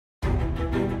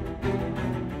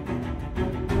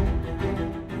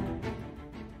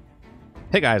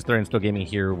Hey guys, Still Gaming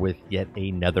here with yet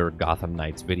another Gotham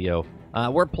Knights video.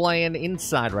 We're playing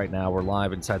inside right now. We're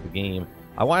live inside the game.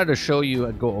 I wanted to show you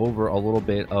and go over a little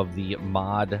bit of the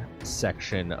mod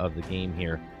section of the game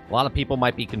here. A lot of people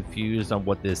might be confused on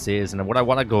what this is, and what I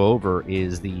want to go over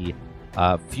is the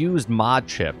Fused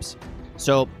Modchips.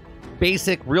 So,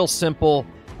 basic, real simple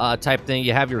type thing.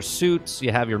 You have your suits,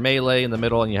 you have your melee in the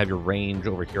middle, and you have your range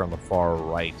over here on the far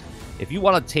right. If you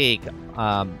want to take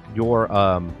your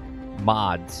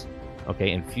mods,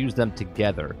 okay, and fuse them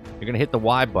together, you're going to hit the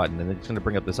Y button, and it's going to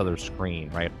bring up this other screen,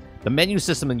 right? The menu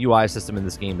system and UI system in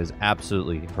this game is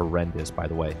absolutely horrendous, by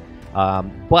the way.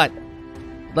 But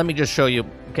let me just show you.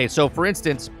 Okay, so for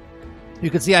instance,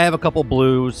 you can see I have a couple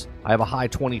blues. I have a high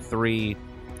 23,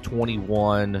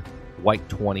 21, white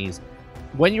 20s.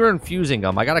 When you're infusing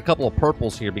them, I got a couple of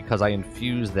purples here because I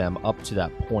infused them up to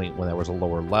that point when there was a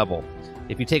lower level.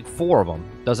 If you take 4 of them,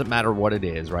 doesn't matter what it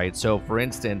is, right? So for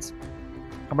instance,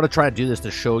 I'm going to try to do this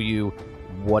to show you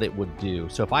what it would do.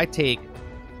 So if I take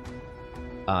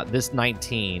this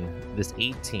 19, this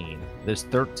 18, this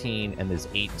 13, and this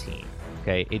 18,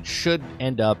 okay, it should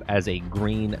end up as a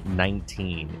green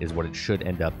 19 is what it should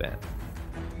end up in.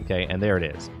 Okay, and there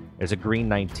it is. There's a green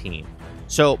 19.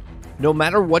 So no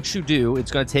matter what you do,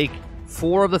 it's going to take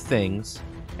 4 of the things,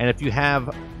 and if you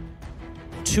have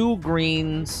 2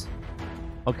 greens,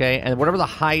 okay, and whatever the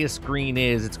highest green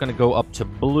is, it's going to go up to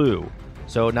blue.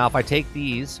 So now if I take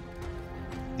these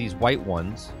white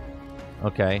ones,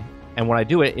 okay, and when I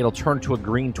do it, it'll turn to a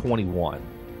green 21.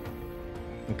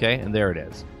 Okay, and there it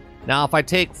is. Now if I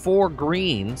take 4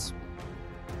 greens,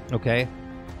 okay,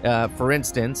 for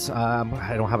instance,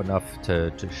 I don't have enough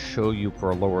to show you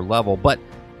for a lower level, but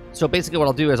so basically what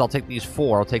I'll do is I'll take these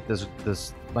 4. I'll take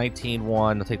this 19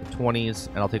 one, I'll take the 20s,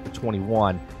 and I'll take the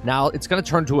 21. Now it's going to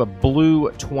turn to a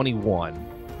blue 21.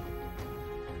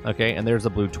 Okay, and there's the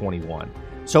blue 21.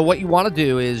 So what you want to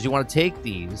do is you want to take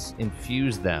these,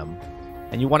 infuse them,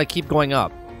 and you want to keep going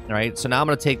up. All right, so now I'm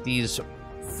going to take these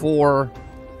 4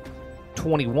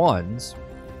 21s,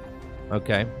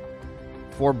 okay,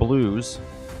 4 blues,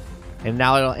 and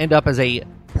now it'll end up as a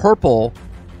purple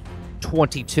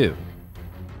 22.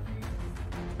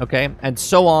 Okay, and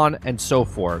so on and so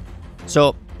forth.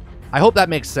 So I hope that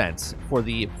makes sense for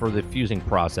the fusing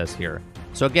process here.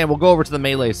 So again, we'll go over to the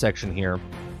melee section here.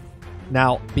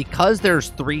 Now, because there's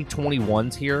 3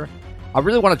 21s here, I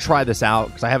really want to try this out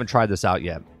because I haven't tried this out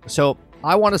yet. So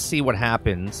I want to see what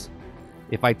happens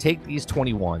if I take these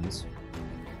 21s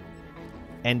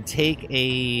and take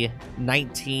a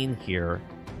 19 here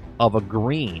of a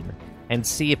green and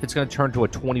see if it's going to turn to a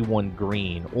 21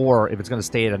 green, or if it's going to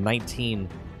stay at a 19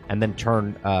 and then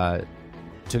turn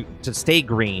to stay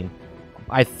green.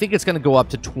 I think it's going to go up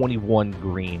to 21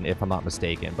 green, if I'm not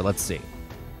mistaken, but let's see.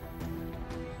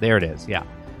 There it is, yeah.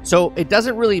 So it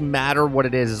doesn't really matter what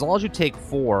it is. As long as you take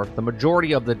 4, the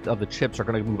majority of the chips are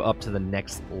going to move up to the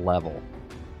next level,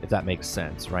 if that makes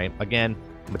sense, right? Again,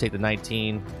 I'm going to take the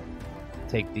 19,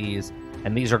 take these,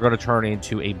 and these are going to turn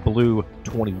into a blue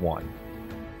 21.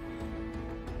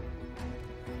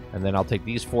 And then I'll take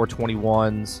these 4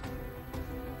 21s,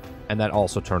 and that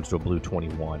also turns to a blue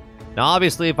 21. Now,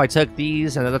 obviously, if I took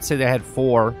these, and let's say they had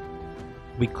 4,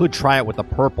 we could try it with the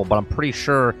purple, but I'm pretty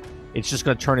sure it's just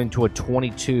going to turn into a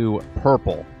 22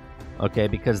 purple, okay?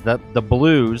 Because the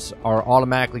blues are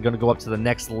automatically going to go up to the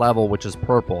next level, which is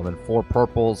purple, and then 4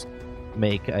 purples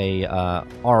make a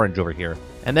orange over here.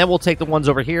 And then we'll take the ones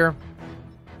over here.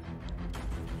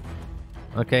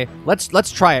 Okay,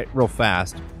 let's try it real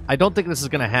fast. I don't think this is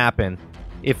going to happen.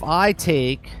 If I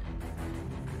take...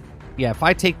 Yeah, if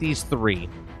I take these 3,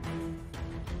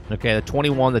 okay, the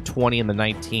 21, the 20, and the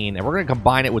 19, and we're going to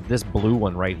combine it with this blue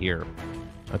one right here,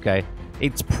 okay,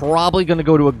 it's probably going to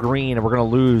go to a green, and we're going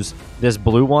to lose this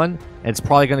blue one, and it's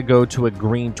probably going to go to a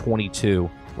green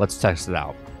 22. Let's test it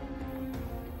out.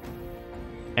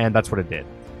 And that's what it did.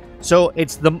 So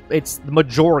it's the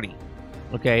majority,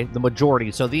 okay, the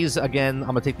majority. So these, again,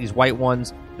 I'm going to take these white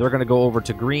ones. They're going to go over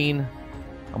to green.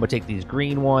 I'm going to take these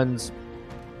green ones,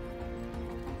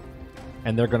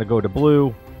 and they're going to go to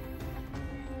blue.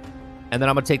 And then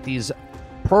I'm going to take these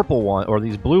purple one, or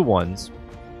these blue ones,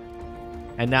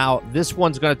 and now this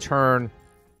one's going to turn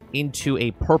into a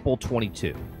purple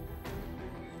 22.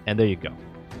 And there you go.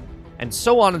 And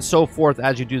so on and so forth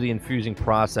as you do the infusing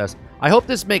process. I hope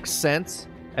this makes sense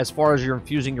as far as you're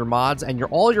infusing your mods, and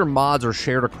all your mods are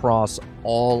shared across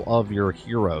all of your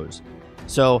heroes.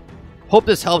 So hope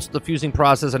this helps the fusing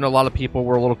process. I know a lot of people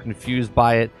were a little confused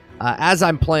by it. As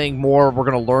I'm playing more, we're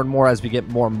going to learn more as we get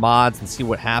more mods and see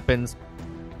what happens.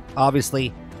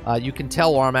 Obviously, you can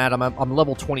tell where I'm at. I'm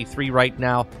level 23 right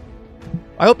now.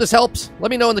 I hope this helps. Let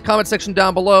me know in the comment section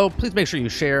down below. Please make sure you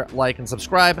share, like, and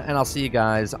subscribe, and I'll see you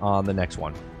guys on the next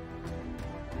one.